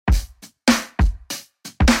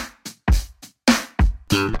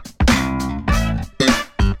Welcome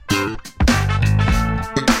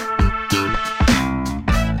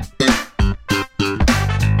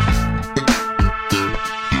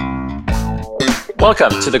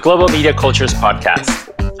to the Global Media Cultures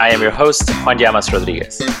Podcast. I am your host, Juan Llamas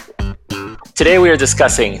Rodriguez. Today we are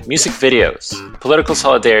discussing music videos, political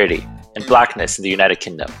solidarity, and Blackness in the United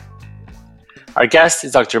Kingdom. Our guest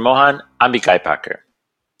is Dr. Mohan Ambikaipakar.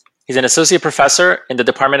 He's an associate professor in the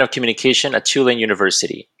Department of Communication at Tulane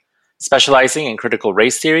University, specializing in critical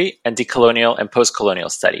race theory and decolonial and postcolonial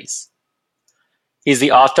studies. He's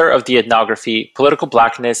the author of the ethnography Political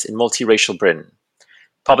Blackness in Multiracial Britain,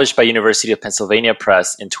 published by University of Pennsylvania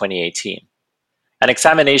Press in 2018, an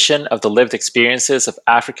examination of the lived experiences of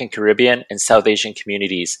African, Caribbean, and South Asian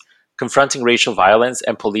communities confronting racial violence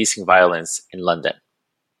and policing violence in London.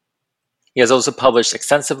 He has also published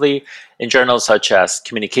extensively in journals such as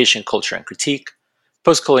Communication, Culture and Critique,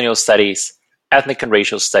 Postcolonial Studies, Ethnic and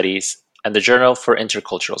Racial Studies, and the Journal for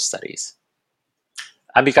Intercultural Studies.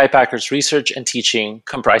 Ambikaipakar's research and teaching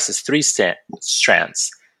comprises three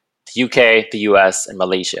strands: the UK, the US, and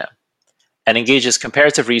Malaysia, and engages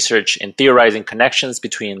comparative research in theorizing connections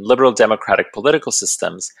between liberal democratic political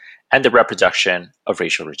systems and the reproduction of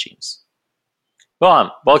racial regimes.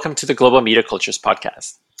 Mohan, welcome to the Global Media Cultures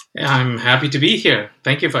Podcast. I'm happy to be here.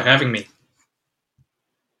 Thank you for having me.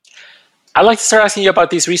 I'd like to start asking you about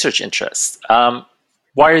these research interests.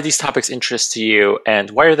 Why are these topics interest to you,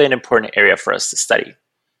 and why are they an important area for us to study?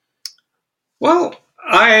 Well,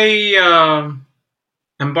 I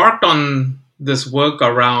embarked on this work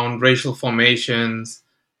around racial formations,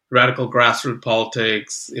 radical grassroots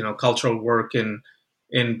politics, cultural work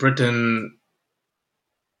in Britain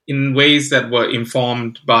in ways that were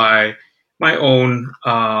informed by my own,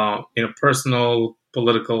 personal,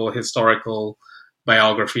 political, historical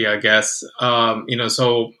biography, I guess.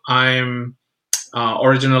 So I'm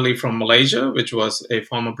originally from Malaysia, which was a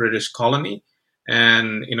former British colony.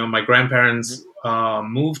 And, my grandparents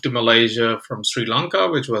moved to Malaysia from Sri Lanka,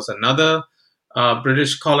 which was another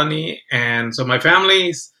British colony. And so my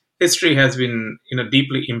family's history has been,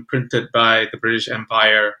 deeply imprinted by the British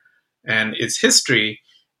Empire and its history.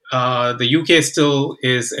 The UK still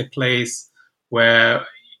is a place where,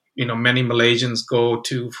 many Malaysians go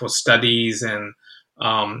to for studies and,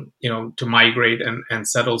 to migrate and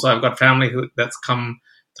settle. So I've got family that's come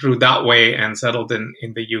through that way and settled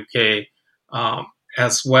in the UK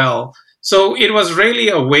as well. So it was really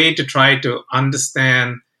a way to try to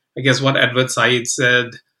understand, I guess, what Edward Said said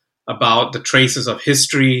about the traces of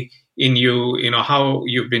history in you, how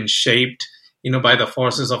you've been shaped, by the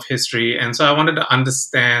forces of history. And so I wanted to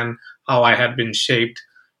understand how I had been shaped,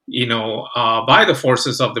 by the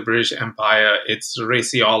forces of the British Empire, its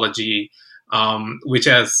raciology, which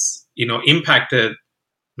has, impacted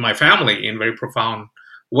my family in very profound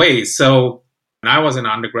ways. So when I was an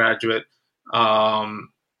undergraduate, in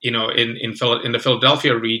the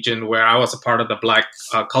Philadelphia region, where I was a part of the Black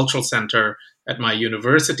Cultural Center at my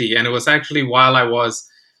university. And it was actually while I was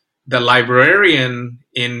the librarian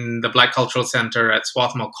in the Black Cultural Center at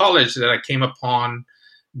Swarthmore College that I came upon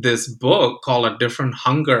this book called A Different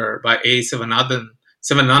Hunger by A.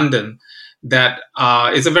 Sivanandan that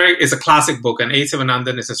is a classic book. And A.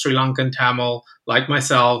 Sivanandan is a Sri Lankan Tamil like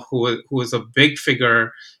myself who is a big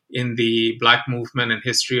figure in the Black movement and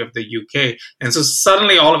history of the UK. And so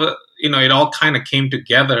suddenly all of it, it all kind of came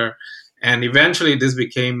together. And eventually this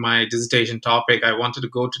became my dissertation topic. I wanted to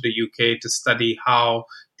go to the UK to study how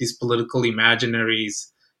these political imaginaries,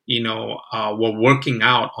 were working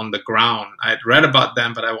out on the ground. I had read about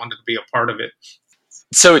them, but I wanted to be a part of it.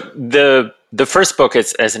 So the first book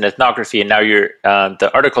is as an ethnography, and now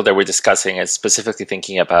the article that we're discussing is specifically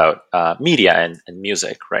thinking about media and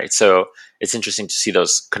music, right? So it's interesting to see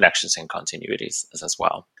those connections and continuities as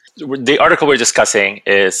well. The article we're discussing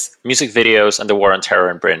is Music Videos and the War on Terror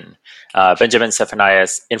in Britain, Benjamin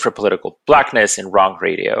Zephaniah's Infrapolitical Blackness in Wrong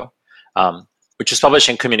Radio, which was published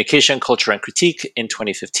in Communication, Culture and Critique in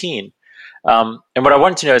 2015. And what I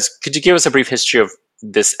wanted to know is, could you give us a brief history of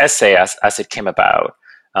this essay as it came about,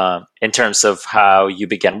 in terms of how you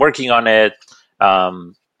began working on it?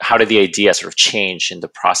 How did the idea sort of change in the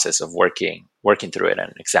process of working through it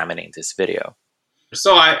and examining this video?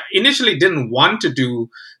 So I initially didn't want to do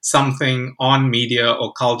something on media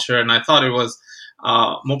or culture, and I thought it was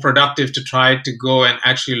more productive to try to go and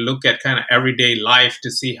actually look at kind of everyday life to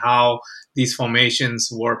see how these formations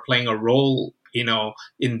were playing a role,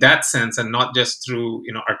 in that sense, and not just through,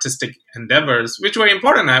 artistic endeavors, which were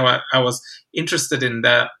important. I was interested in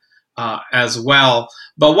that as well.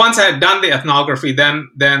 But once I had done the ethnography, then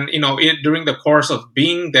during the course of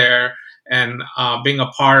being there, and being a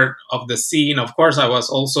part of the scene. Of course, I was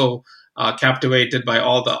also captivated by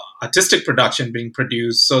all the artistic production being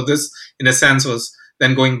produced. So this, in a sense, was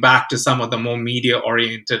then going back to some of the more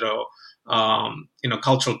media-oriented or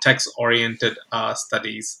cultural text-oriented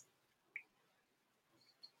studies.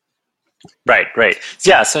 Right.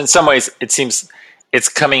 Yeah. So in some ways, it seems it's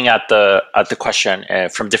coming at the question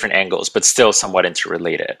from different angles, but still somewhat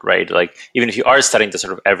interrelated, right? Like even if you are studying the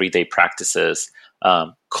sort of everyday practices,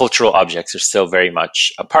 cultural objects are still very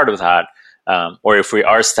much a part of that. Or if we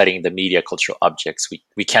are studying the media cultural objects,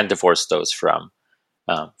 we can't divorce those from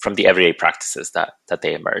the everyday practices that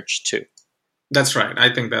they emerge too. That's right.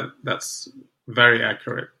 I think that's very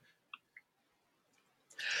accurate.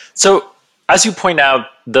 So as you point out,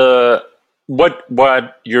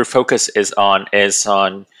 what your focus is on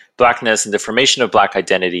Blackness and the formation of Black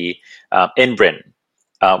identity in Britain,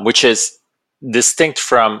 which is distinct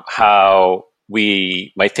from how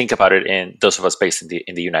we might think about it in those of us based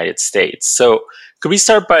in the United States. So could we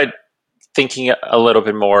start by thinking a little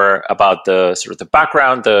bit more about the sort of the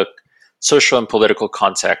background, the social and political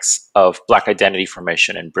context of Black identity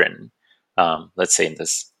formation in Britain, let's say in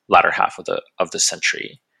this latter half of the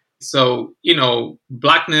century? So,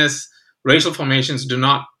 Blackness, racial formations do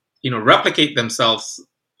not, replicate themselves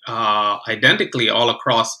identically all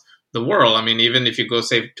across the world. I mean, even if you go,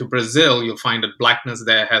 say, to Brazil, you'll find that Blackness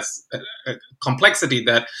there has a complexity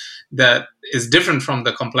that is different from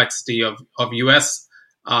the complexity of U.S.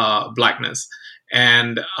 Blackness.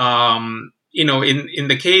 And, in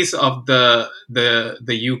the case of the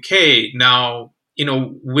UK, now,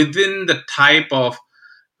 within the type of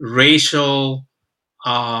racial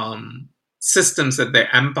systems that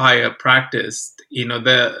the empire practiced,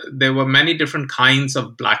 there were many different kinds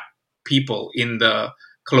of Black people in the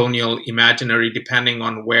colonial imaginary, depending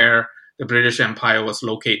on where the British Empire was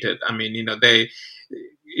located. I mean, you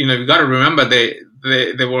got to remember they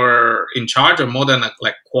were in charge of more than a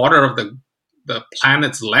quarter of the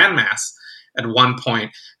planet's landmass at one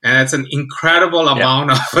point, and it's an incredible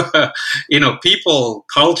amount of people,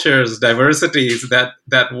 cultures, diversities that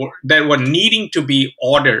were needing to be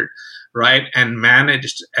ordered, right, and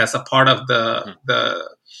managed as a part of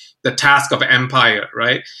the task of empire,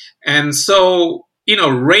 right. And so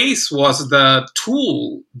race was the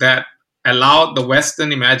tool that allowed the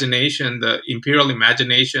Western imagination, the imperial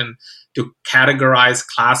imagination, to categorize,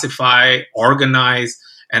 classify, organize,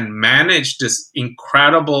 and manage this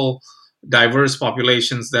incredible diverse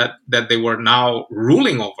populations that they were now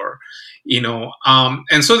ruling over,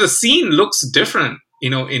 and so the scene looks different,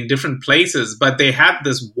 in different places, but they had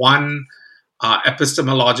this one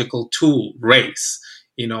epistemological tool, race,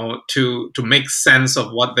 to make sense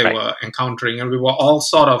of what they were encountering, and we were all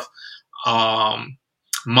sort of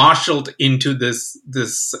marshaled into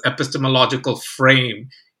this epistemological frame,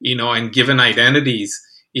 and given identities,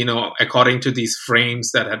 according to these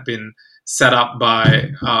frames that had been set up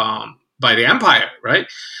by the empire, right?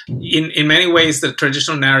 In many ways, the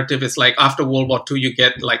traditional narrative is like after World War II, you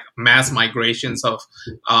get like mass migrations of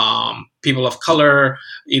people of color,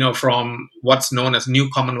 from what's known as new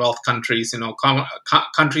Commonwealth countries,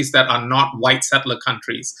 countries that are not white settler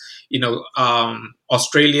countries.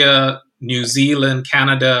 Australia, New Zealand,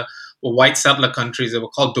 Canada were white settler countries. They were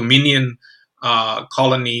called Dominion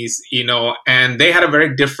colonies, and they had a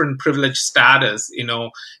very different privileged status. It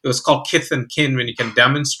was called kith and kin, when you can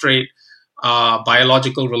demonstrate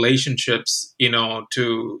biological relationships,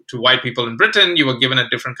 to white people in Britain. You were given a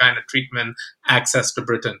different kind of treatment, access to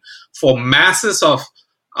Britain. For masses of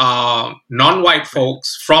non-white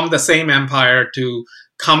folks from the same empire to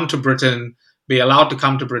come to Britain, be allowed to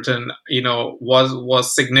come to Britain,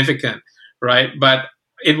 was significant, right? But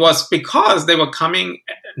it was because they were coming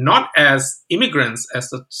not as immigrants, as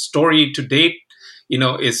the story to date,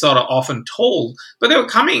 is sort of often told, but they were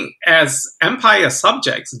coming as empire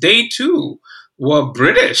subjects. They too were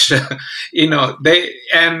British,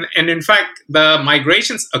 and in fact, the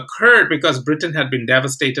migrations occurred because Britain had been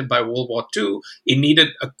devastated by World War II. It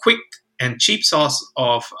needed a quick and cheap source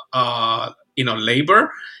of,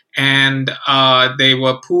 labor, and they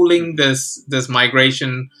were pooling this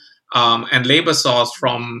migration and labor source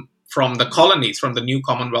from the colonies, from the new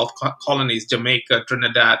Commonwealth colonies, Jamaica,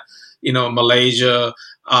 Trinidad, Malaysia,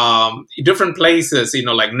 different places,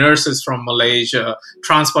 like nurses from Malaysia,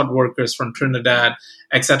 transport workers from Trinidad,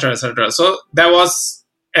 et cetera, et cetera. So there was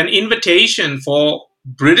an invitation for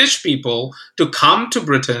British people to come to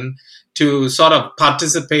Britain to sort of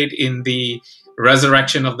participate in the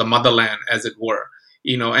resurrection of the motherland, as it were.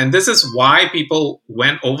 And this is why people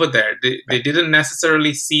went over there. They didn't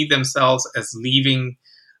necessarily see themselves as leaving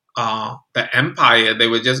the empire. They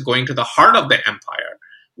were just going to the heart of the empire,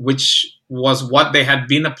 which was what they had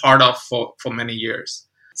been a part of for many years.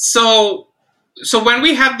 So when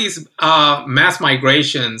we have these mass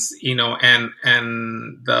migrations, and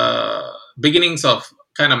the beginnings of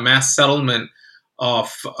kind of mass settlement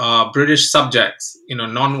of British subjects,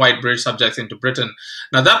 non-white British subjects into Britain.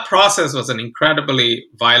 Now that process was an incredibly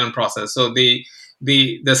violent process. So the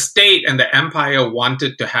state and the empire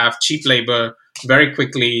wanted to have cheap labor very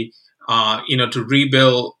quickly, to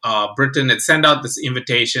rebuild Britain. It sent out this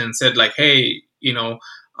invitation, said like, hey,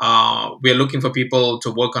 we're looking for people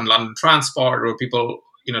to work on London Transport, or people,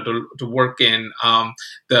 to work in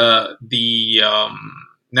the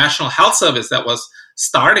National Health Service that was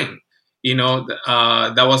starting.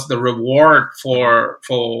 That was the reward for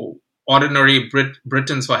ordinary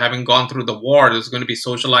Britons for having gone through the war. There was going to be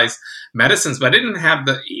socialized medicines, but they didn't have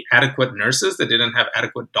the adequate nurses. They didn't have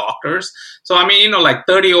adequate doctors. So, like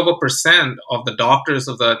 30% of the doctors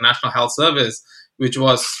of the National Health Service, which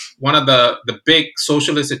was one of the big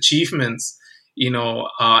socialist achievements, in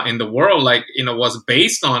the world, was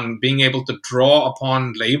based on being able to draw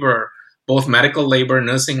upon labor, both medical labor,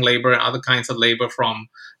 nursing labor, and other kinds of labor from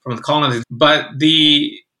the colonies. But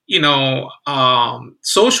the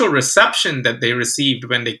social reception that they received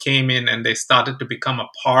when they came in and they started to become a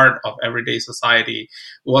part of everyday society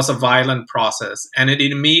was a violent process. And it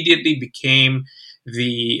immediately became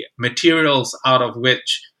the materials out of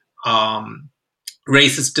which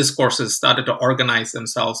racist discourses started to organize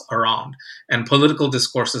themselves around, and political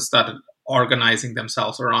discourses started organizing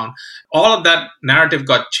themselves around. All of that narrative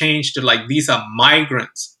got changed to like, these are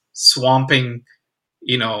migrants swamping,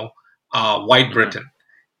 white Britain.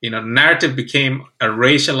 Narrative became a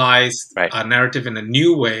racialized narrative in a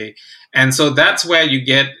new way. And so that's where you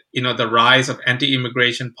get, the rise of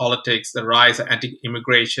anti-immigration politics, the rise of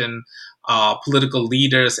anti-immigration political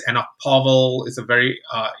leaders. Enoch Powell is a very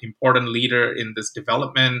important leader in this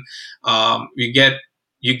development. You get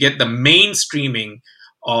the mainstreaming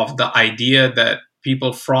of the idea that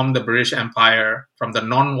people from the British Empire, from the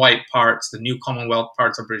non-white parts, the new Commonwealth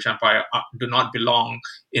parts of British Empire, do not belong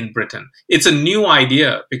in Britain. It's a new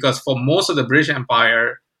idea because for most of the British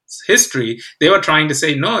Empire's history, they were trying to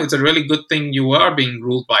say, no, it's a really good thing you are being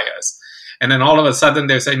ruled by us. And then all of a sudden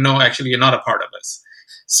they say, no, actually, you're not a part of us.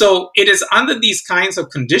 So it is under these kinds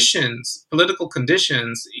of conditions, political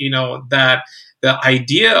conditions, that the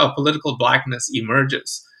idea of political blackness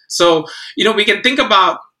emerges. So, we can think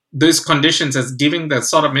about those conditions as giving the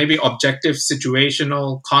sort of maybe objective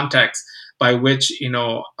situational context by which,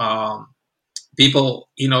 people,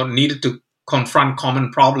 needed to confront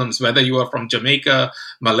common problems. Whether you are from Jamaica,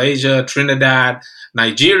 Malaysia, Trinidad,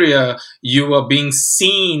 Nigeria, you are being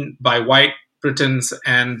seen by white Britons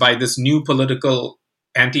and by this new political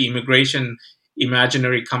anti-immigration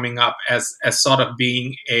imaginary coming up as sort of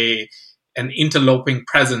being an interloping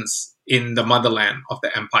presence in the motherland of the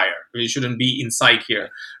empire. We shouldn't be inside here,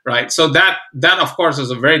 right? So that of course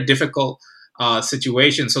is a very difficult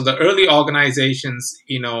situation. So the early organizations,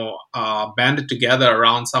 banded together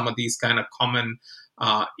around some of these kind of common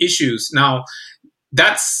issues. Now,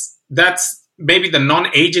 that's maybe the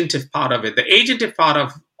non-agentive part of it. The agentive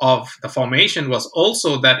part of the formation was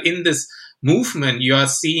also that in this movement, you are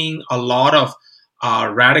seeing a lot of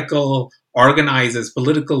radical organizers,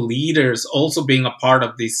 political leaders also being a part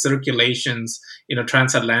of these circulations,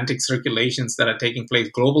 transatlantic circulations that are taking place,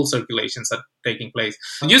 global circulations that are taking place.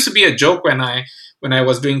 It used to be a joke when I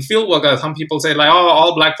was doing field work, some people say like, oh,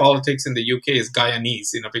 all black politics in the UK is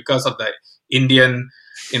Guyanese, because of the Indian,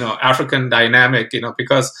 African dynamic,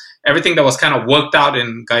 because everything that was kind of worked out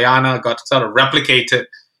in Guyana got sort of replicated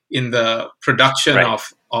in the production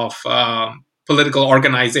of political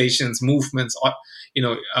organizations, movements,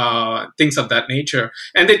 things of that nature.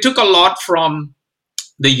 And they took a lot from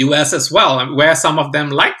the US as well, where some of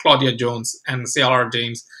them, like Claudia Jones and C.L.R.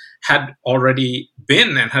 James, had already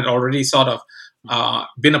been and had already sort of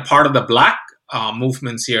been a part of the black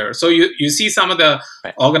movements here. So you see some of the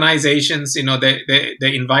organizations,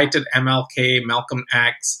 they invited MLK, Malcolm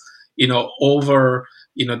X, over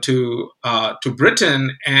to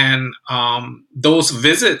Britain, and those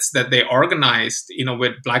visits that they organized,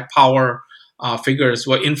 with Black Power figures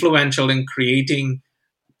were influential in creating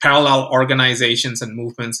parallel organizations and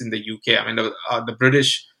movements in the UK. I mean, the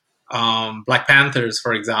British Black Panthers,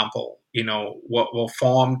 for example, were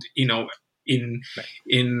formed, in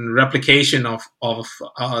replication of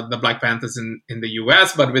the Black Panthers in the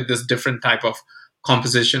US, but with this different type of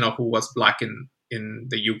composition of who was black in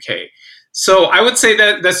the UK. So I would say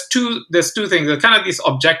that there's two things. There's kind of these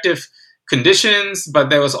objective conditions, but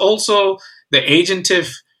there was also the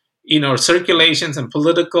agentive, circulations and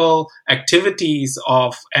political activities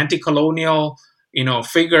of anti-colonial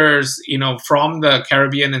figures, from the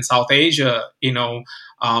Caribbean and South Asia,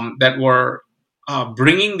 that were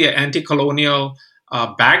bringing their anti-colonial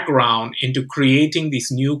background into creating these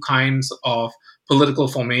new kinds of political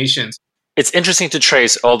formations. It's interesting to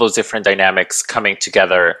trace all those different dynamics coming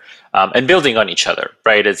together and building on each other,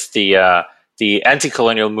 right? It's the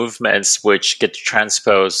anti-colonial movements which get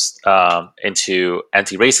transposed into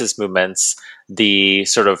anti-racist movements, the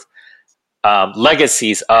sort of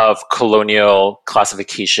legacies of colonial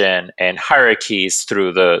classification and hierarchies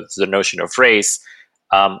through the notion of race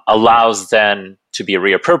allows then to be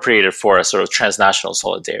reappropriated for a sort of transnational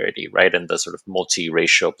solidarity, right? And the sort of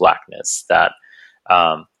multiracial blackness that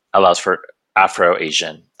allows for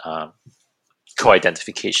Afro-Asian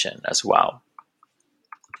co-identification as well.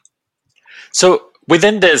 So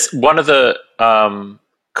within this, one of the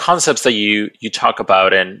concepts that you talk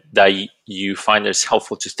about and that you find is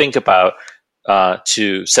helpful to think about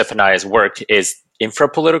to Sefanaya's work is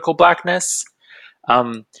infrapolitical blackness.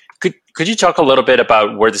 Could you talk a little bit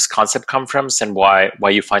about where this concept comes from and why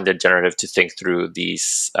you find it generative to think through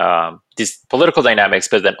these political dynamics,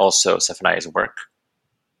 but then also Sefanaya's work?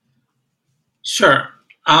 Sure.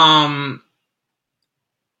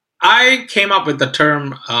 I came up with the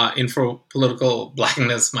term infrapolitical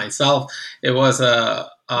blackness myself. It was a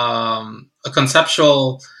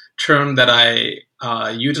conceptual term that I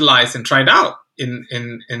utilized and tried out in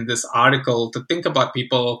this article to think about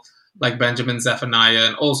people like Benjamin Zephaniah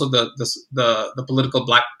and also the political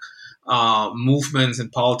black movements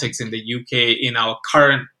and politics in the UK in our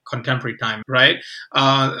current contemporary time, right?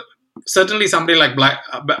 Certainly somebody like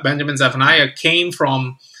Benjamin Zephaniah came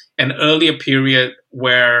from an earlier period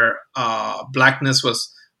where blackness was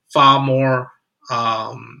far more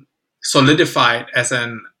solidified as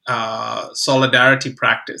an solidarity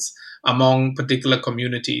practice among particular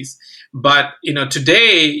communities. But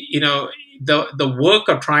today, the work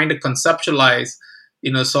of trying to conceptualize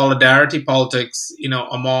solidarity politics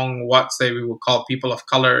among what, say, we would call people of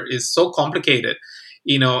color is so complicated,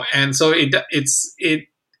 and so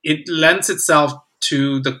it lends itself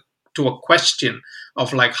to a question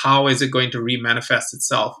of like, how is it going to remanifest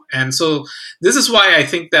itself? And so this is why I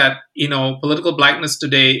think that political blackness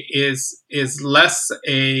today is less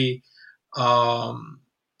a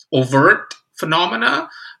overt phenomena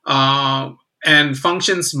and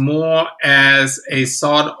functions more as a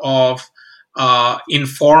sort of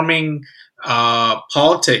informing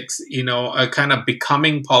politics, a kind of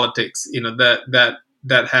becoming politics,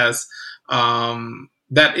 that has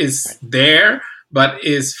that is there, but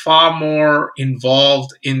is far more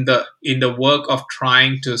involved in the work of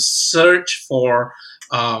trying to search for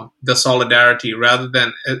the solidarity rather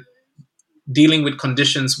than dealing with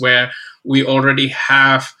conditions where we already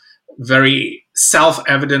have very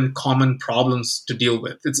self-evident common problems to deal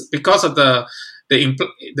with. It's because of the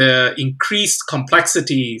increased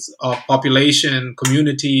complexities of population,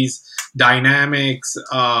 communities, dynamics,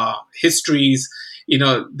 histories.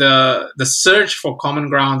 The search for common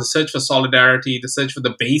ground, the search for solidarity, the search for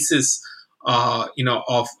the basis,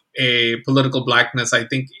 of a political blackness, I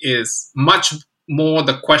think, is much more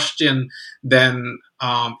the question than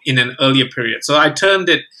in an earlier period. So I termed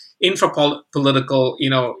it infrapolitical,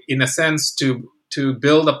 in a sense to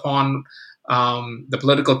build upon the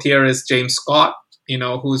political theorist James Scott,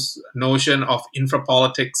 whose notion of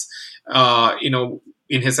infrapolitics,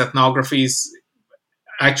 in his ethnographies,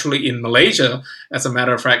 actually in Malaysia, as a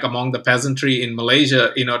matter of fact, among the peasantry in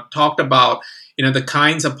Malaysia, talked about, the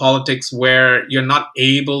kinds of politics where you're not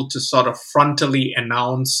able to sort of frontally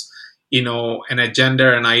announce, an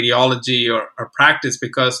agenda, an ideology or practice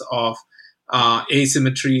because of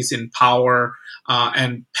asymmetries in power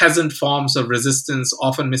and peasant forms of resistance,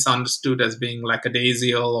 often misunderstood as being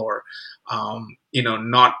lackadaisical or,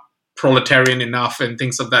 not proletarian enough and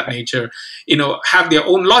things of that nature, have their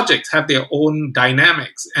own logics, have their own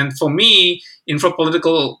dynamics. And for me,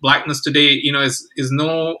 infrapolitical blackness today, is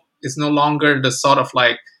no longer the sort of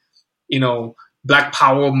like, black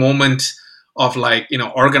power moment of like,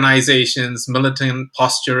 organizations, militant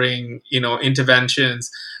posturing, interventions,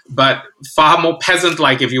 but far more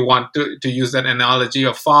peasant-like, if you want to use that analogy,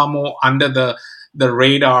 or far more under the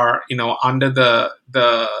radar, under the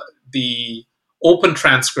open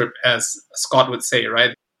transcript, as Scott would say,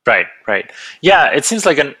 right? Right. Yeah, it seems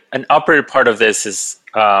like an upper part of this is,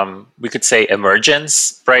 we could say,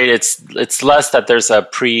 emergence, right? It's less that there's a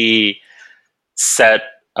preset,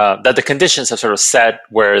 that the conditions have sort of set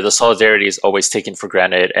where the solidarity is always taken for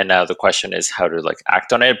granted, and now the question is how to like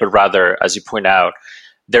act on it. But rather, as you point out,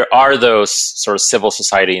 there are those sort of civil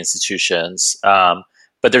society institutions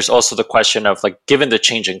But there's also the question of like, given the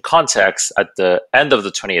change in context at the end of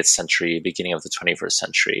the 20th century, beginning of the 21st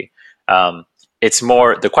century, it's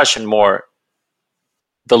more the question more.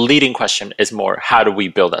 The leading question is more, how do we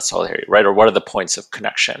build that solidarity, right? Or what are the points of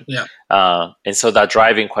connection? Yeah. And so that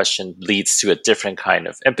driving question leads to a different kind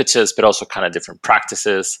of impetus, but also kind of different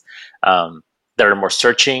practices that are more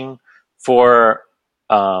searching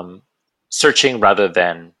rather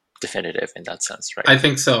than definitive in that sense, right? I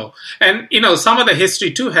think so. And, some of the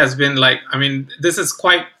history too has been like, this is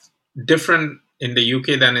quite different in the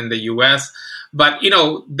UK than in the US. But,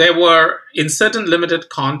 there were, in certain limited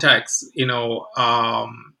contexts,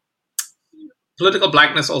 political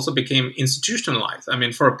blackness also became institutionalized.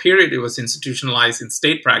 For a period, it was institutionalized in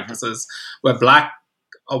state practices where black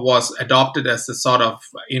was adopted as a sort of,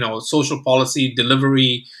 social policy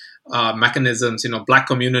delivery mechanisms, black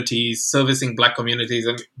communities, servicing black communities.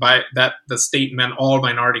 And by that, the state meant all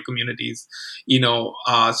minority communities,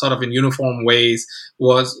 sort of in uniform ways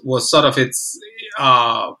was sort of its,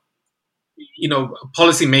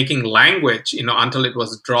 policy making language, until it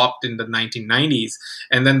was dropped in the 1990s.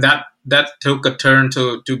 And then that took a turn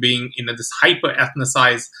to being, this hyper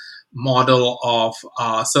ethnicized model of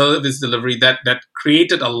service delivery that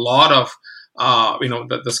created a lot of,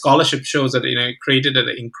 the scholarship shows that, it created an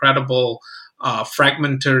incredible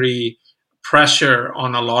fragmentary pressure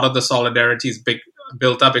on a lot of the solidarities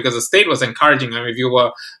built up, because the state was encouraging. If you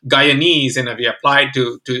were Guyanese and if you applied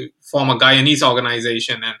to form a Guyanese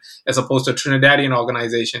organization, and as opposed to a Trinidadian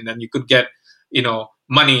organization, then you could get,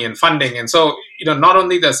 money and funding. And so, not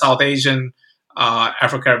only the South Asian,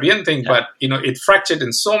 Afro-Caribbean thing, but, it fractured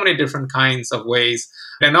in so many different kinds of ways.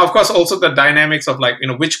 And of course, also the dynamics of like,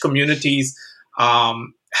 which communities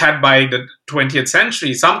had by the 20th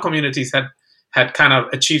century, some communities had kind of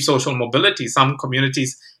achieved social mobility. Some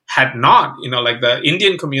communities had not, like the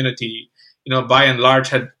Indian community, by and large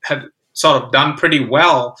had sort of done pretty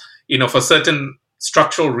well, for certain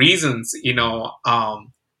structural reasons,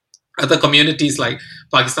 other communities like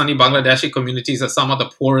Pakistani, Bangladeshi communities are some of the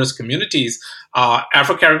poorest communities.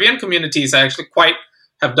 Afro-Caribbean communities actually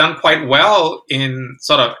have done quite well in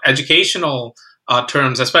sort of educational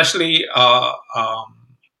terms, especially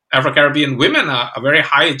Afro-Caribbean women are very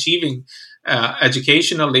high achieving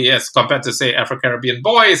educationally as compared to, say, Afro-Caribbean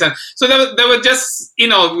boys. And so there were just,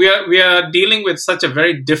 we are dealing with such a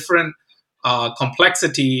very different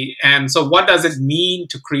complexity. And so what does it mean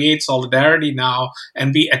to create solidarity now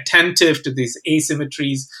and be attentive to these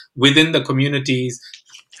asymmetries within the communities?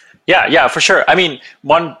 Yeah, for sure.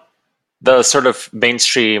 The sort of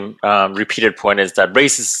mainstream repeated point is that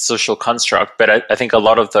race is a social construct, but I think a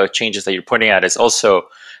lot of the changes that you're pointing at is also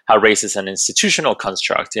how race is an institutional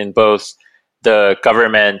construct in both the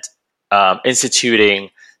government instituting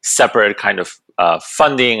separate kind of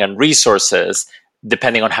funding and resources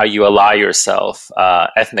depending on how you ally yourself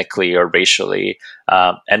ethnically or racially,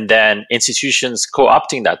 and then institutions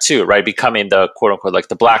co-opting that too, right? Becoming the quote unquote like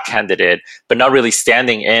the black candidate, but not really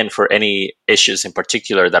standing in for any issues in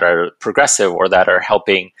particular that are progressive or that are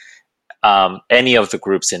helping any of the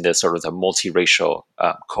groups in this sort of the multiracial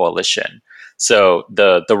coalition. So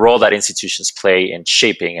the role that institutions play in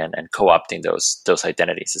shaping and co-opting those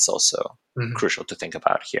identities is also crucial to think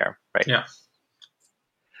about here, right? Yeah.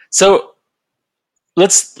 So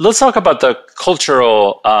let's talk about the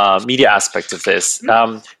cultural media aspect of this.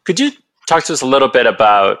 Could you talk to us a little bit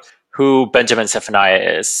about who Benjamin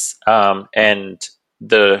Zephaniah is and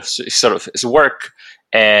the sort of his work,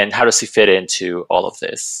 and how does he fit into all of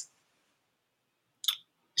this?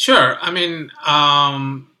 Sure.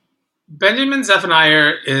 Benjamin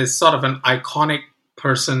Zephaniah is sort of an iconic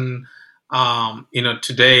person,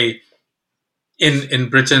 today in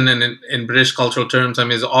Britain and in British cultural terms.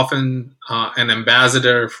 He's often an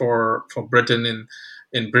ambassador for Britain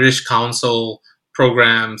in British Council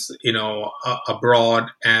programs, abroad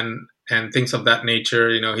and things of that nature.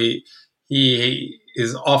 He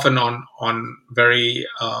is often on very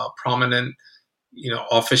prominent,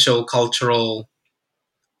 official cultural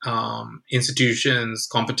institutions,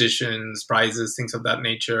 competitions, prizes, things of that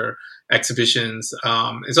nature, exhibitions.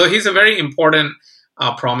 So he's a very important,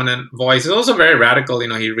 prominent voice. He's also very radical.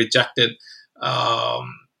 He rejected, the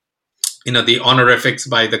honorifics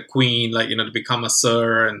by the Queen, to become a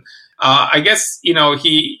Sir. And I guess,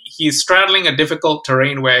 he's straddling a difficult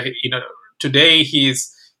terrain where, today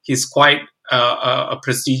he's quite a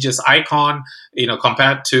prestigious icon,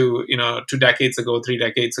 compared to, 2 decades ago, 3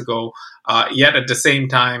 decades ago. Yet at the same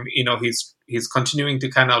time, he's continuing to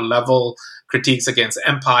kind of level critiques against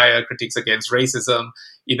empire, critiques against racism,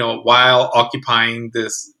 while occupying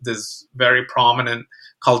this very prominent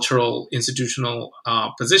cultural institutional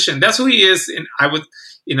position. That's who he is. And I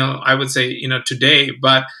would say, today.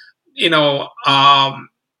 But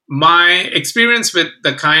my experience with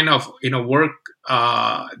the kind of work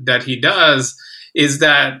that he does is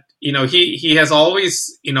that he has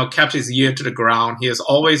always kept his ear to the ground. He has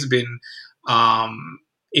always been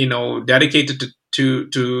dedicated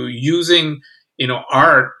to using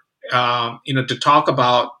art to talk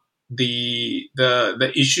about the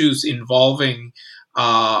issues involving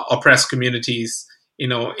oppressed communities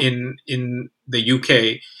in the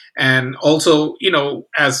UK. And also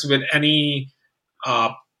as with any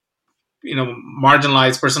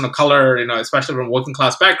marginalized person of color, especially from working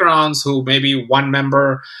class backgrounds, who maybe one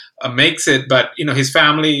member makes it, but his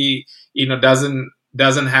family doesn't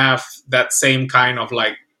have that same kind of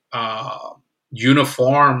like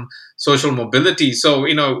uniform social mobility. So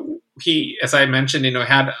he, as I mentioned,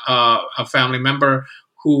 had a family member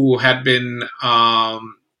who had been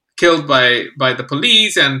killed by the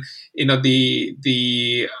police, and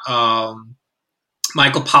the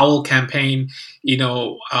Michael Powell campaign,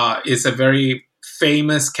 is a very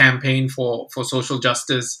famous campaign for social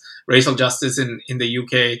justice, racial justice in the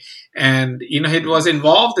UK. And, he was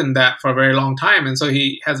involved in that for a very long time. And so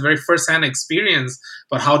he has very firsthand experience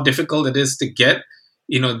about how difficult it is to get,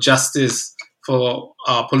 justice for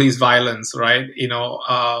police violence, right?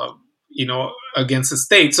 Against the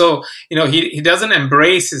state. So, he doesn't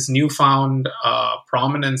embrace his newfound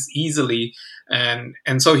prominence easily.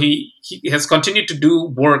 And so he has continued to do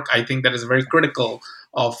work, I think, that is very critical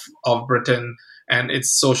of Britain and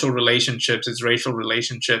its social relationships, its racial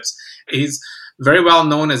relationships. He's very well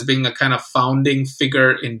known as being a kind of founding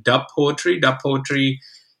figure in dub poetry. Dub poetry,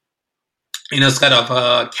 it's kind of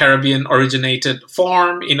a Caribbean originated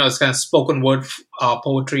form. It's kind of spoken word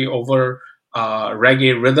poetry over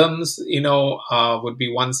reggae rhythms, would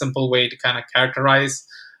be one simple way to kind of characterize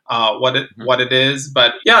what it is.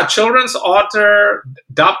 But yeah, children's author,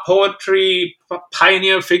 dub poetry,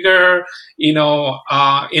 pioneer figure, in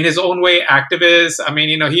his own way, activist. I mean,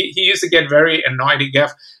 he used to get very annoyed. He gave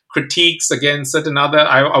critiques against certain other,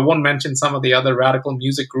 I won't mention some of the other radical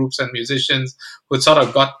music groups and musicians who sort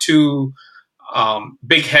of got too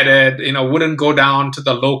big-headed, wouldn't go down to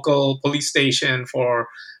the local police station for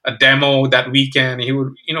a demo that weekend. He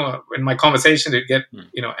would, in my conversation, he'd get,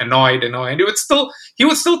 annoyed, and he would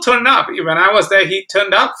still turn up. When I was there, he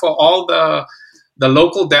turned up for all the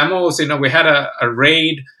local demos. We had a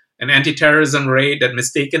raid, an anti-terrorism raid that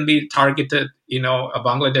mistakenly targeted, a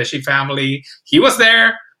Bangladeshi family. He was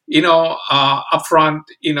there, up front,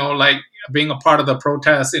 like being a part of the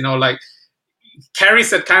protest, like carries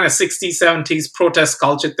that kind of 60s, 70s protest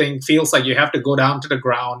culture thing. Feels like you have to go down to the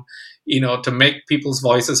ground, to make people's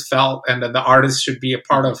voices felt, and that the artist should be a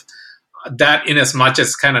part of that, in as much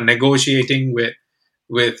as kind of negotiating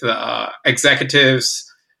with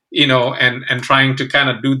executives, and trying to kind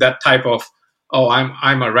of do that type of,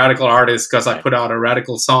 I'm a radical artist because I put out a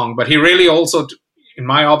radical song. But he really also, in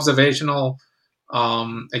my observational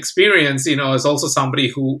experience, is also somebody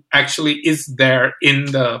who actually is there in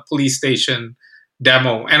the police station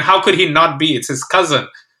demo. And how could he not be? It's his cousin,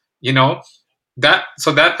 that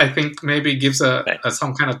I think maybe gives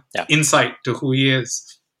some kind of insight to who he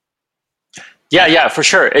is. Yeah, for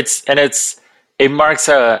sure. It marks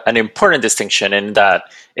an important distinction in that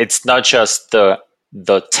it's not just the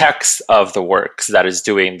text of the works that is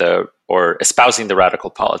doing or espousing the radical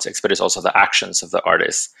politics, but it's also the actions of the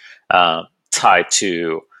artist tied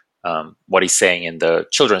to what he's saying in the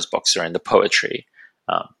children's books or in the poetry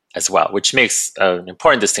as well, which makes an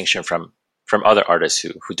important distinction from other artists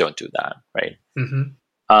who don't do that, right?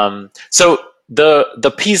 Mm-hmm. So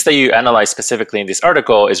the piece that you analyze specifically in this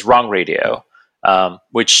article is Wrong Radio,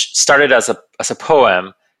 which started as a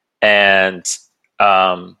poem and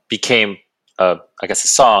became I guess a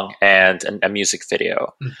song and a music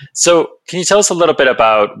video. Mm-hmm. So can you tell us a little bit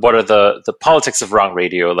about what are the politics of Wrong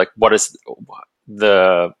Radio? Like, what is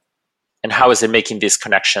and how is it making these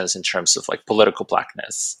connections in terms of like political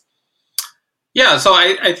blackness? Yeah, so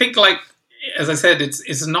I think, like, as I said,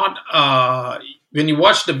 it's not when you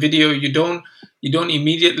watch the video, you don't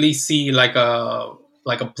immediately see like a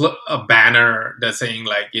banner that's saying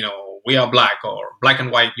like, we are black or black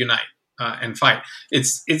and white unite and fight.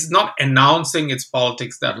 It's not announcing its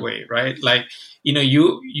politics that way, right? Like,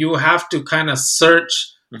 you have to kind of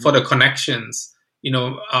search for the connections,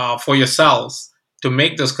 for yourselves, to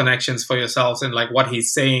make those connections for yourselves, and like what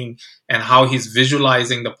he's saying and how he's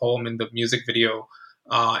visualizing the poem in the music video,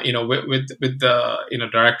 with the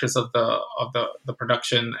directors of the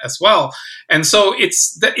production as well. And so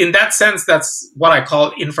in that sense, that's what I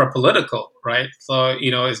call infrapolitical, right? So,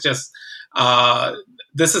 it's just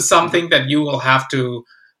this is something that you will have to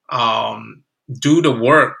do the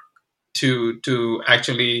work to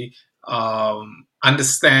actually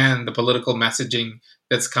understand the political messaging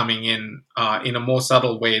that's coming in a more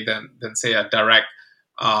subtle way than say a direct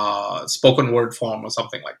spoken word form or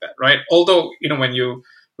something like that, right? Although when you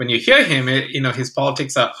hear him, his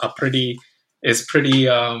politics are pretty explicit.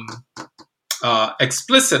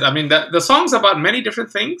 I mean, the song's about many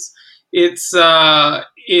different things. It's on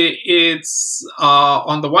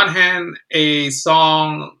the one hand a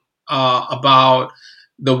song about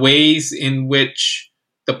the ways in which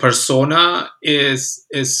the persona is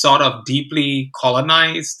sort of deeply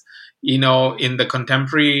colonized, in the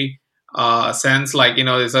contemporary sense. Like,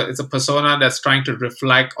 it's a persona that's trying to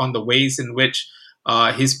reflect on the ways in which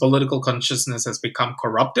his political consciousness has become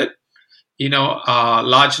corrupted,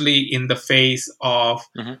 largely in the face of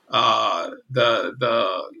the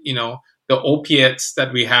opiates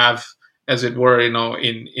that we have, as it were,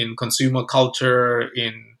 in consumer culture,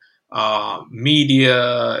 in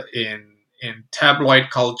media, in tabloid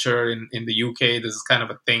culture. In the UK, this is kind of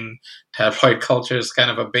a thing. Tabloid culture is kind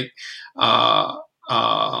of a big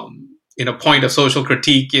point of social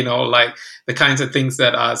critique, like the kinds of things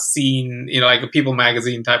that are seen, like a People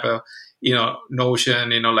magazine type of notion,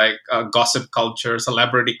 like gossip culture,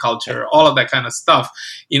 celebrity culture, all of that kind of stuff,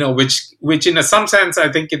 which in some sense,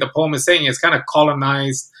 I think the poem is saying, is kind of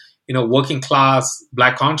colonized, working class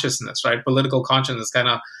Black consciousness, right? Political consciousness kind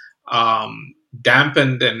of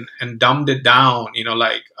dampened and dumbed it down,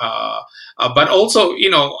 but also,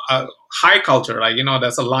 high culture, like,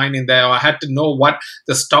 there's a line in there, I had to know what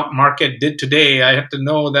the stock market did today. I had to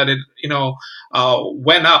know that it,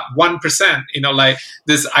 went up 1%, like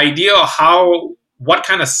this idea of what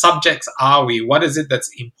kind of subjects are we? What is it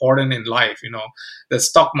that's important in life? The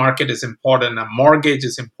stock market is important. A mortgage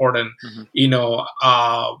is important.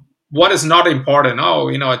 What is not important?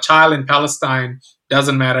 A child in Palestine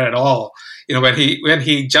doesn't matter at all. When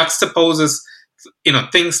he juxtaposes,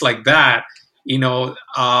 things like that,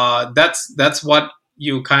 that's what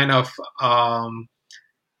you kind of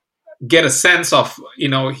get a sense of,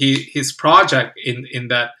 his project in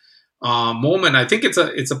that moment. I think it's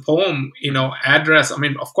a poem, addressed, I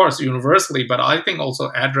mean, of course, universally, but I think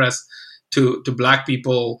also addressed to Black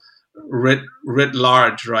people writ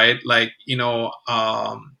large, right? Like, to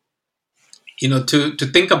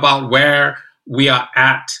think about where we are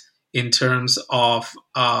at in terms of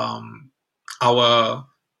our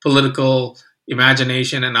political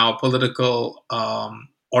imagination and our political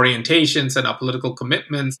orientations and our political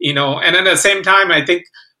commitments, and at the same time, I think,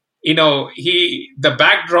 the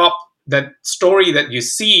backdrop, that story that you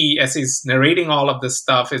see as he's narrating all of this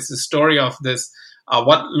stuff, is the story of this,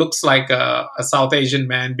 what looks like a South Asian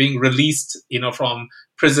man being released, from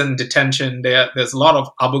prison detention. There's a lot of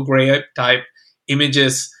Abu Ghraib type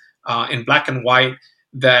images in black and white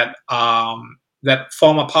that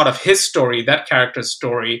form a part of his story, that character's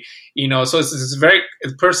story, so it's very,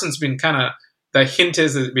 the person's been kind of, the hint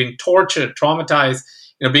is being tortured, traumatized,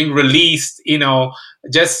 being released,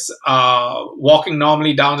 just walking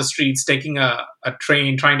normally down the streets, taking a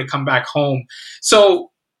train, trying to come back home.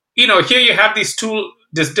 So, here you have these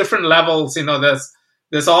different levels,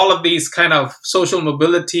 there's all of these kind of social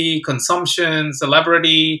mobility, consumption,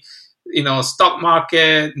 celebrity, stock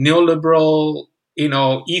market, neoliberal,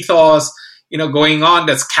 ethos, going on,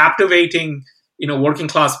 that's captivating, working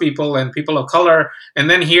class people and people of color. And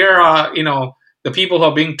then here are, the people who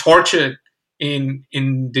are being tortured in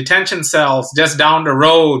detention cells just down the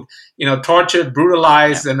road, tortured,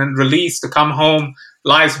 brutalized, and then released to come home,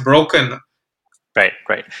 lives broken. Right.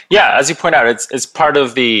 Yeah, as you point out, it's part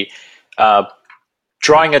of the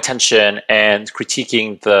drawing attention and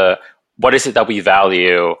critiquing what is it that we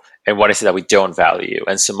value and what is it that we don't value.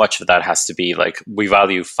 And so much of that has to be like, we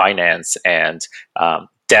value finance and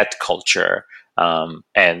debt culture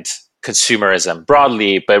and consumerism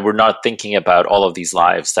broadly, but we're not thinking about all of these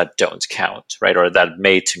lives that don't count, right? Or that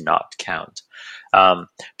may to not count.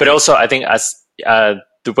 But also, I think as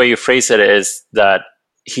the way you phrase it is that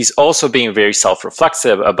he's also being very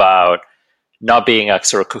self-reflexive about not being a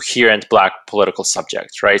sort of coherent Black political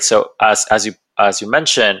subject, right? So as you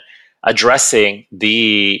mentioned, addressing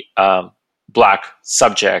the Black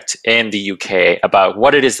subject in the UK about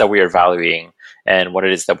what it is that we are valuing and what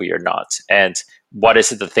it is that we are not, and what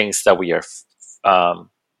is it the things that we are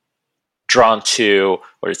drawn to,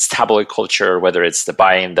 or it's tabloid culture, whether it's the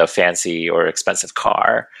buying the fancy or expensive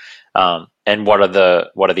car, and what are the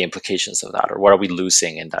implications of that, or what are we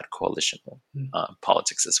losing in that coalition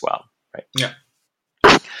politics as well, right? Yeah.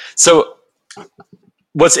 So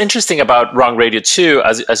what's interesting about Wrong Radio too,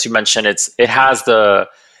 as you mentioned, it has the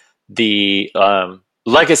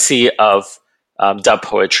legacy of dub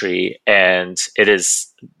poetry, and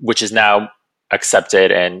which is now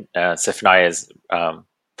accepted, and Zephaniah is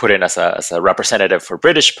put in as a representative for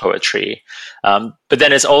British poetry. But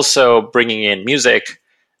then it's also bringing in music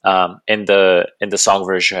in the song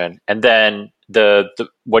version, and then the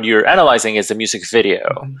what you're analyzing is the music video.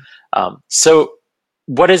 So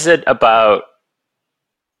what is it about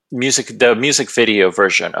the music video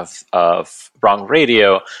version of Wrong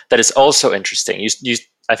Radio that is also interesting?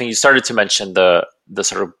 I think you started to mention the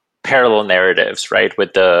sort of parallel narratives, right,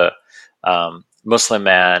 with the Muslim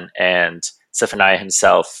man and Zephaniah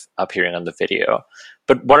himself appearing on the video.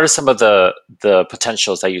 But what are some of the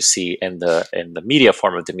potentials that you see in the media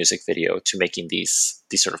form of the music video to making these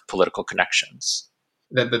sort of political connections?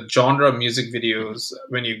 That the genre of music videos,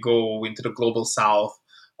 when you go into the global South,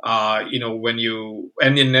 when you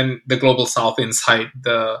and then the global South inside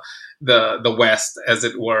the West, as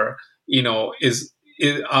it were, is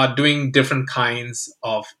doing different kinds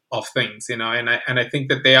of things, and I think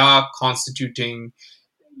that they are constituting,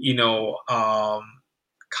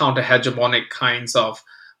 counter-hegemonic kinds of,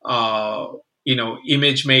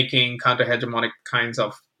 image making, counter-hegemonic kinds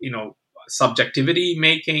of, subjectivity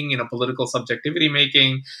making, political subjectivity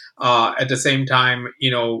making, at the same time,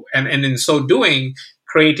 and in so doing,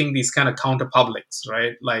 creating these kind of counter publics,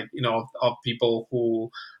 right? Like, of people who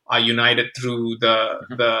are united through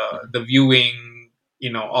the viewing,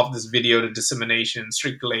 of this video, the dissemination,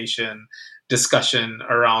 circulation, discussion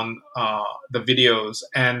around the videos.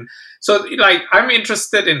 And so, like, I'm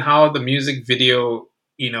interested in how the music video,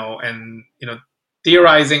 and,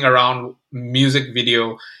 theorizing around music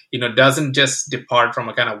video, doesn't just depart from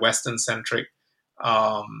a kind of Western centric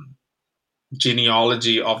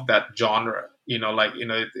genealogy of that genre.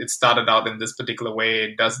 It started out in this particular way,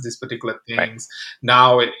 it does these particular things. Right.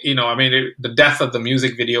 Now, the death of the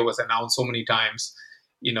music video was announced so many times,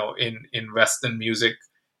 in Western music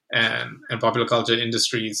and popular culture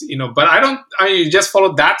industries, but you just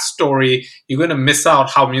follow that story, you're going to miss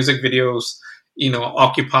out how music videos,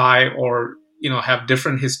 occupy or, have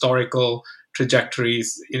different historical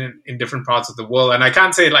trajectories in different parts of the world. And I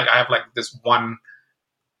can't say like I have like this one,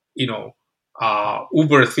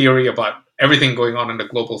 uber theory about everything going on in the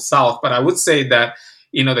global South, but I would say that,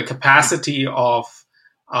 the capacity of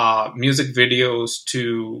music videos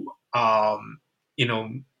to,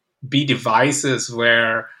 be devices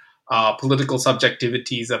where political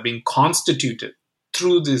subjectivities are being constituted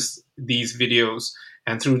through these videos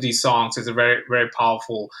and through these songs is a very, very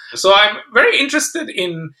powerful. So I'm very interested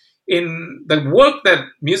in the work that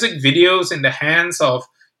music videos in the hands of,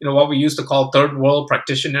 what we used to call third world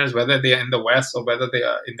practitioners, whether they are in the West or whether they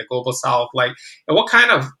are in the global South, like what kind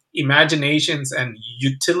of imaginations and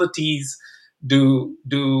utilities do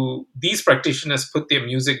these practitioners put their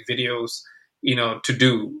music videos, to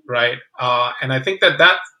do, right? And I think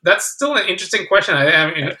that's still an interesting question.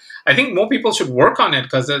 I think more people should work on it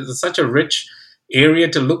because there's such a rich area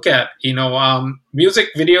to look at. Music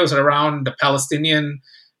videos around the Palestinian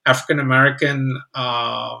African American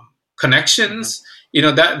connections.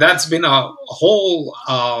 That's been a whole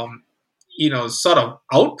sort of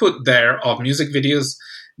output there of music videos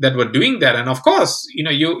that were doing that. And of course,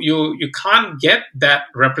 you can't get that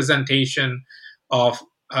representation of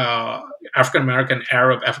African American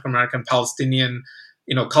Arab, African American Palestinian,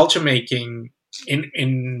 culture making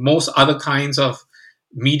in most other kinds of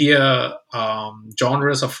media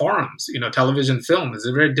genres or forums. Television, film is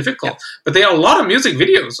very difficult. Yeah. But there are a lot of music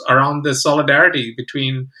videos around the solidarity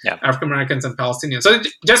between African Americans and Palestinians. So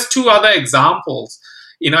just two other examples,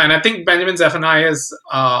 and I think Benjamin Zephaniah's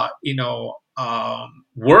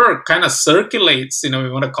work kind of circulates. We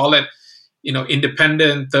want to call it,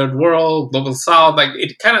 independent, third world, global South. Like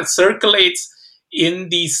it kind of circulates in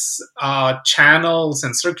these channels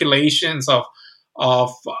and circulations of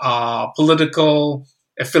political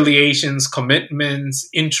affiliations, commitments,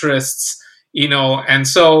 interests, and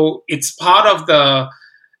so it's part of the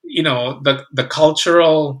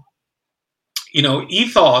cultural,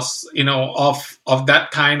 ethos, of that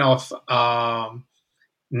kind of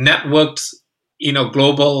networked,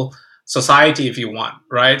 global society, if you want,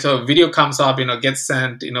 right? So a video comes up, gets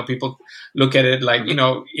sent, people look at it like,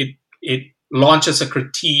 it launches a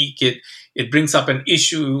critique, it brings up an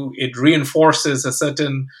issue, it reinforces a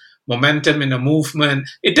certain momentum in a movement.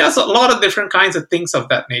 It does a lot of different kinds of things of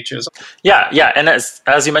that nature. Yeah. And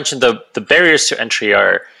as you mentioned, the barriers to entry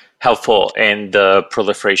are helpful in the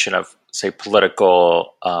proliferation of, say,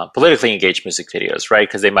 politically engaged music videos, right?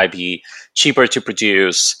 Because they might be cheaper to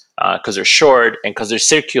produce, because they're short and because they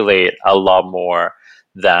circulate a lot more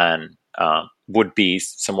than would be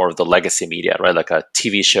some more of the legacy media, right? Like a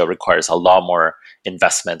TV show requires a lot more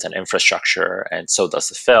investment and infrastructure, and so does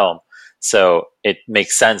the film. So it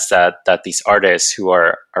makes sense that these artists who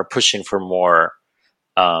are pushing for more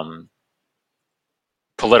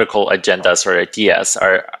political agendas or ideas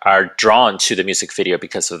are drawn to the music video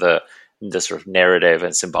because of the sort of narrative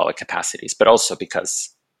and symbolic capacities, but also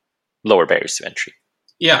because lower barriers to entry.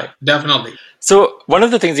 Yeah, definitely. So one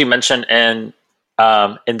of the things you mentioned in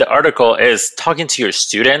the article is talking to your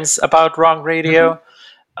students about Wrong Radio.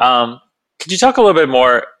 Mm-hmm. Could you talk a little bit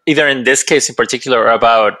more, either in this case in particular, or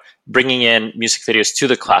about bringing in music videos to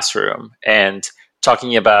the classroom and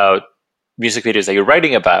talking about music videos that you're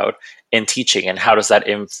writing about in teaching, and how does that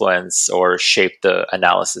influence or shape the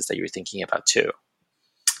analysis that you're thinking about too?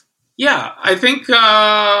 Yeah, I think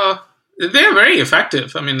they're very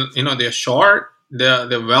effective. I mean, they're short,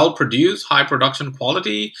 they're well produced, high production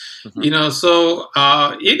quality. Mm-hmm. So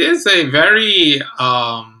it is a very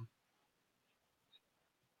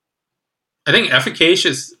I think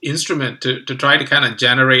efficacious instrument to try to kind of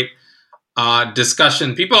generate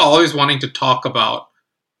discussion. People are always wanting to talk about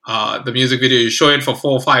the music video. You show it for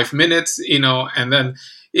 4 or 5 minutes, and then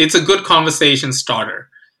it's a good conversation starter,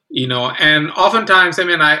 and oftentimes,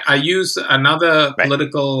 I use another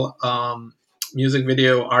political music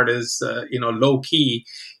video artist, Low Key,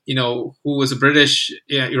 who was a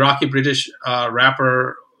Iraqi British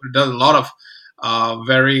rapper, who does a lot of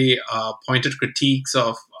very pointed critiques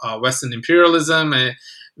of Western imperialism,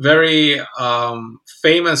 very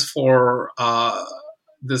famous for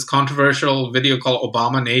this controversial video called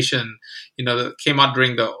Obama Nation, that came out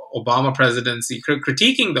during the Obama presidency,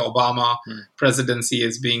 critiquing the Obama presidency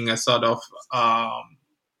as being a sort of,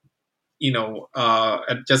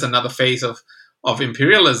 just another phase of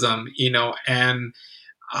imperialism, and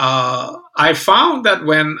I found that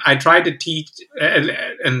when I tried to teach,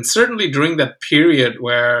 and certainly during that period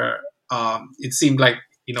where it seemed like,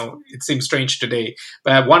 it seems strange today,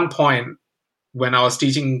 but at one point, when I was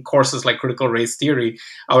teaching courses like critical race theory,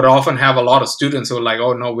 I would often have a lot of students who were like,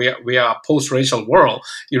 "Oh no, we are a post-racial world."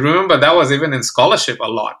 You remember that was even in scholarship a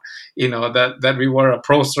lot, that we were a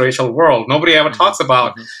post-racial world. Nobody ever talks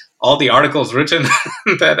about all the articles written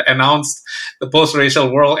that announced the post-racial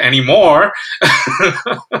world anymore.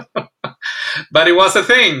 But it was a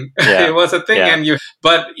thing. Yeah. It was a thing, yeah.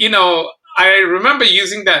 I remember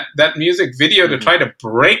using that music video to try to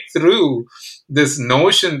break through this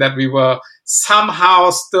notion that we were somehow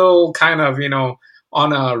still kind of,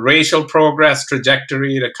 on a racial progress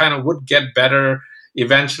trajectory that kind of would get better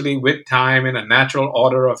eventually with time in a natural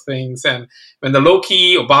order of things. And when the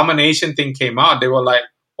low-key Obama Nation thing came out, they were like,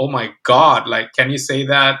 "Oh my God, like, can you say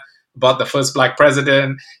that about the first black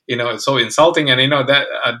president? It's so insulting." And,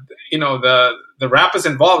 the rappers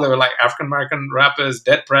involved, they were like African-American rappers,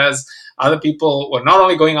 Dead Prez, other people were not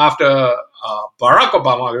only going after Barack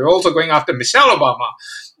Obama, they were also going after Michelle Obama,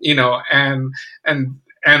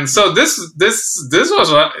 and so this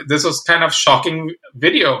was kind of shocking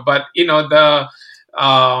video, but the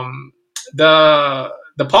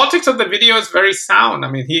politics of the video is very sound.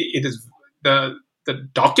 It is the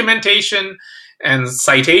documentation and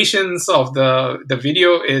citations of the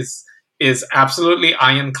video is absolutely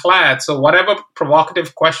ironclad. So whatever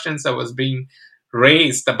provocative questions that was being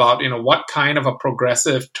raised about, what kind of a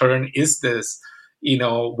progressive turn is this?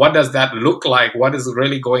 What does that look like? What is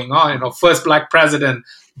really going on? First black president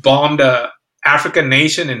bombed a African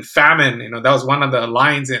nation in famine. That was one of the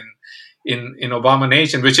lines in Obama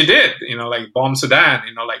Nation, which he did, like bomb Sudan,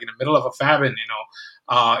 like in the middle of a famine,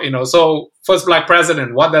 so first black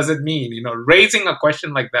president, what does it mean? Raising a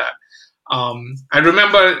question like that. I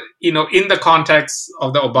remember, in the context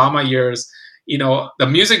of the Obama years, the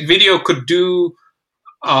music video could do,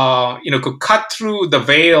 could cut through the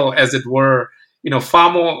veil, as it were,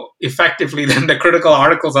 far more effectively than the critical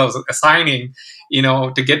articles I was assigning,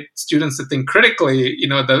 to get students to think critically.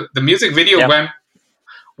 The music video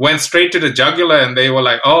went straight to the jugular, and they were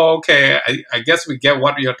like, "Oh, okay, I guess we get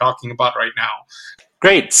what you're talking about right now."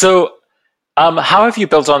 Great. So how have you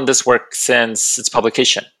built on this work since its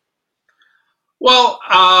publication? Well,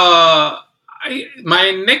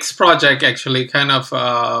 my next project actually kind of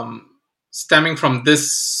stemming from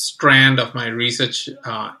this strand of my research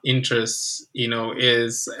interests,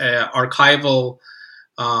 is an archival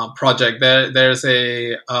project. There's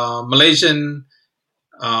a Malaysian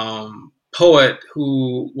poet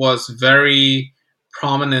who was very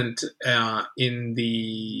prominent in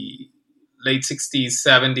the late 60s,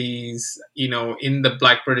 70s, in the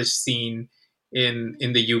Black British scene in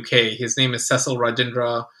the UK. His name is Cecil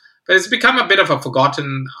Rajendra, but it's become a bit of a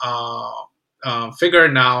forgotten figure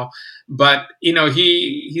now. But he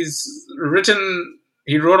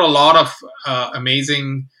wrote a lot of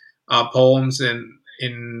amazing poems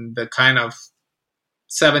in the kind of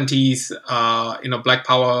 70s, Black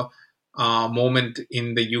Power moment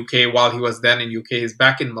in the UK while he was then in UK. He's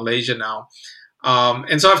back in Malaysia now.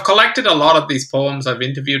 And so I've collected a lot of these poems. I've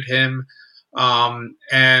interviewed him,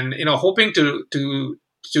 and hoping to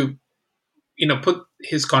put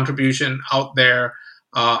his contribution out there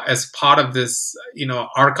as part of this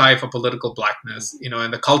archive of political blackness,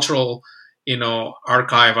 and the cultural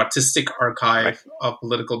archive, artistic archive of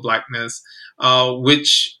political blackness,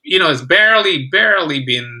 which has barely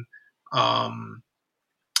been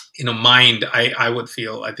mined. I would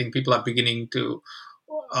feel. I think people are beginning to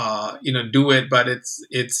do it, but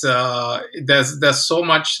it's there's so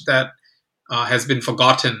much that has been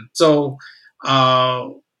forgotten. So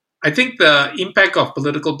I think the impact of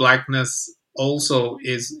political blackness also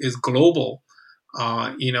is global,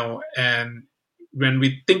 and when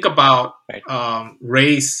we think about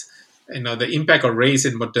race, the impact of race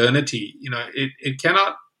in modernity, it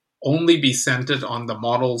cannot only be centered on the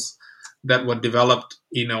models that were developed,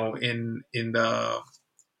 in the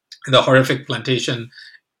horrific plantation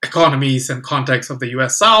economies and context of the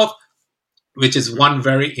U.S. South, which is one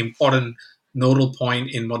very important nodal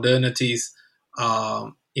point in modernity's,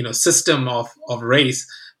 system of race.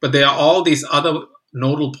 But there are all these other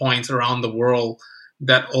nodal points around the world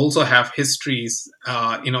that also have histories,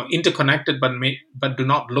 interconnected, but do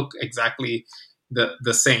not look exactly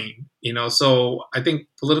the same. So I think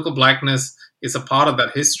political blackness is a part of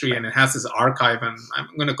that history, and it has this archive, and I'm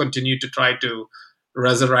going to continue to try to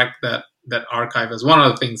resurrect that archive as one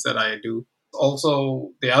of the things that I do.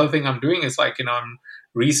 Also, the other thing I'm doing is I'm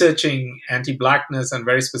researching anti-blackness, and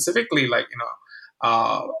very specifically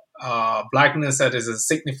blackness that is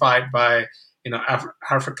signified by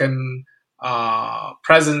African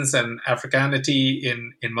presence and Africanity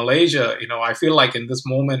in Malaysia. I feel like in this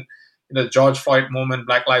moment, the George Floyd moment,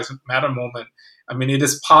 Black Lives Matter moment, it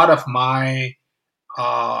is part of my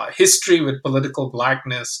history with political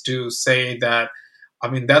blackness to say that,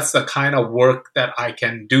 that's the kind of work that I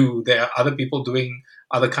can do. There are other people doing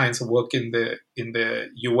other kinds of work in the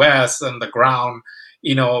US on the ground,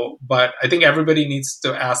 but I think everybody needs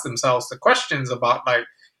to ask themselves the questions about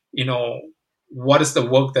what is the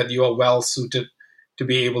work that you are well suited to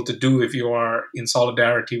be able to do if you are in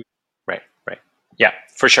solidarity. Right. Yeah,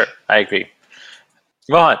 for sure. I agree.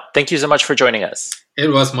 Mohan, thank you so much for joining us. It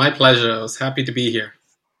was my pleasure. I was happy to be here.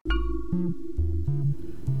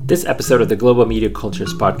 This episode of the Global Media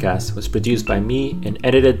Cultures podcast was produced by me and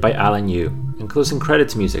edited by Alan Yu, and closing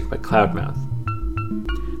credits music by Cloudmouth.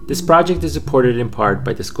 This project is supported in part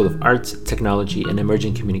by the School of Arts, Technology, and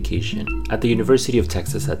Emerging Communication at the University of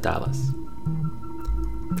Texas at Dallas.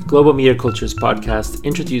 The Global Media Cultures podcast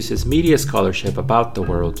introduces media scholarship about the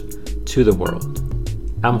world to the world.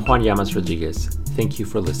 I'm Juan Llamas Rodriguez. Thank you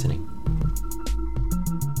for listening.